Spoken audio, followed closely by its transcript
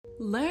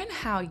Learn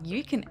how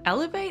you can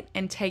elevate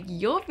and take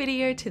your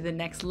video to the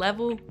next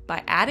level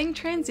by adding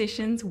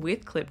transitions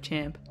with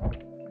Clipchamp.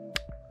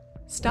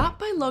 Start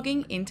by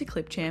logging into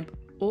Clipchamp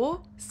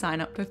or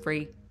sign up for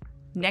free.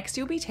 Next,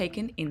 you'll be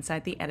taken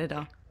inside the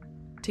editor.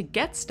 To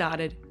get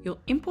started,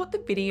 you'll import the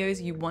videos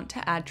you want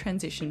to add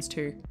transitions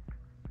to.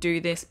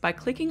 Do this by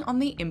clicking on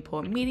the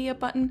Import Media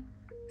button,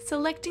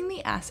 selecting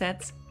the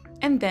assets,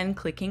 and then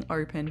clicking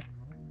Open.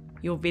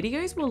 Your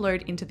videos will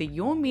load into the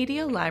Your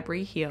Media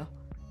library here.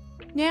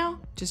 Now,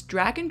 just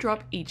drag and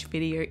drop each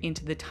video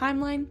into the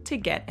timeline to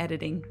get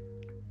editing.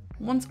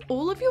 Once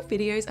all of your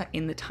videos are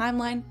in the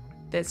timeline,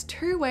 there's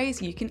two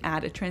ways you can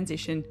add a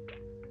transition.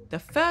 The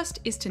first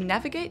is to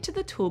navigate to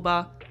the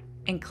toolbar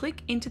and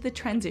click into the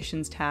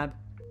Transitions tab.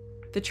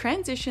 The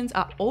transitions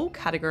are all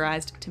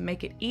categorized to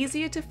make it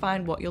easier to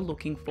find what you're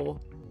looking for.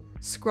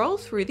 Scroll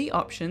through the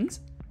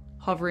options,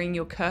 hovering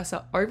your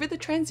cursor over the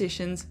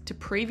transitions to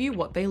preview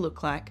what they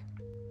look like.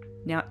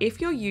 Now, if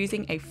you're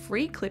using a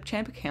free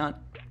Clipchamp account,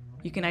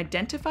 you can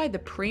identify the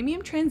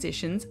premium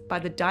transitions by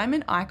the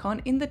diamond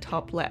icon in the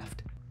top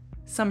left.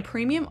 Some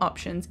premium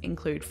options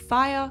include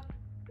fire,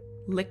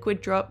 liquid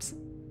drops,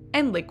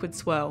 and liquid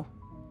swirl.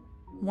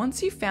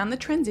 Once you've found the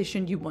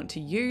transition you want to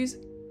use,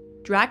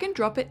 drag and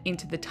drop it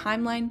into the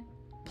timeline,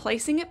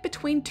 placing it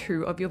between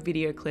two of your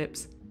video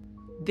clips.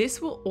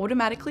 This will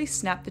automatically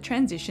snap the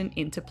transition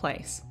into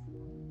place.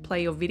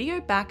 Play your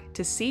video back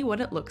to see what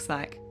it looks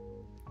like.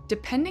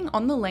 Depending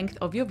on the length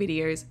of your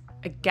videos,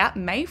 a gap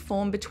may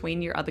form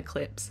between your other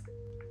clips.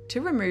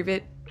 To remove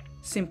it,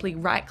 simply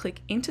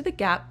right-click into the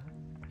gap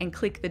and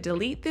click the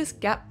Delete This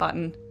Gap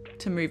button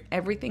to move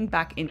everything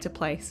back into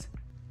place.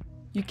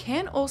 You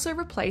can also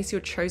replace your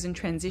chosen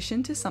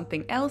transition to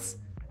something else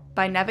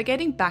by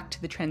navigating back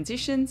to the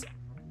transitions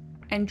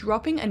and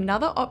dropping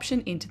another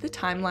option into the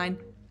timeline,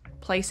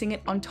 placing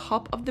it on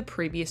top of the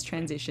previous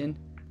transition.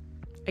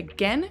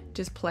 Again,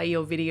 just play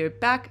your video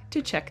back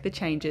to check the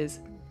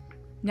changes.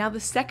 Now,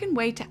 the second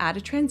way to add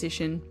a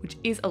transition, which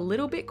is a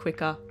little bit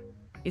quicker,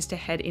 is to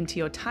head into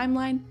your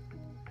timeline,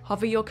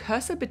 hover your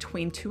cursor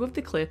between two of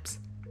the clips,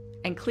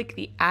 and click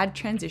the Add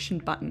Transition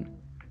button.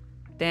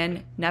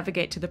 Then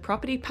navigate to the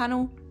Property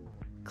panel,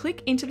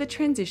 click into the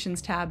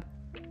Transitions tab,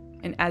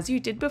 and as you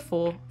did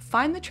before,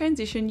 find the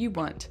transition you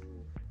want.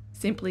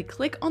 Simply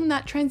click on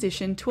that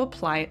transition to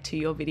apply it to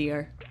your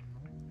video.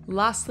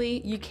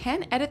 Lastly, you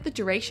can edit the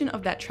duration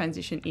of that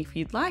transition if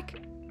you'd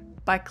like,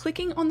 by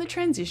clicking on the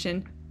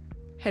transition,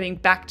 heading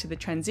back to the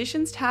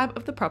Transitions tab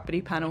of the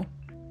Property panel,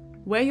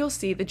 where you'll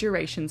see the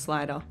duration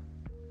slider.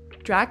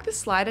 Drag the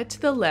slider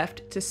to the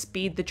left to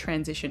speed the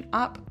transition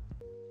up,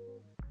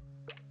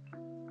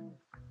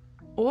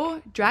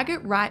 or drag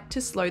it right to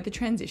slow the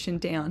transition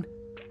down.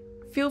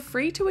 Feel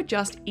free to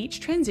adjust each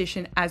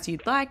transition as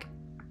you'd like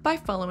by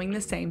following the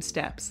same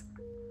steps.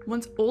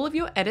 Once all of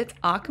your edits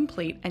are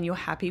complete and you're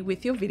happy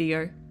with your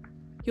video,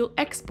 you'll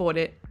export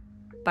it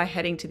by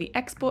heading to the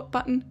Export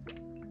button,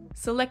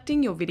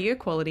 selecting your video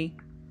quality,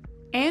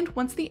 and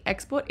once the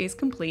export is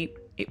complete,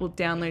 it will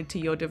download to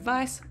your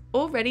device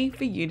all ready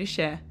for you to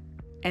share.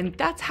 And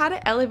that's how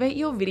to elevate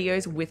your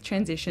videos with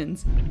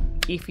transitions.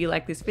 If you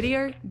like this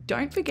video,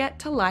 don't forget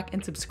to like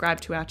and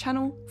subscribe to our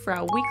channel for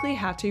our weekly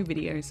how-to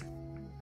videos.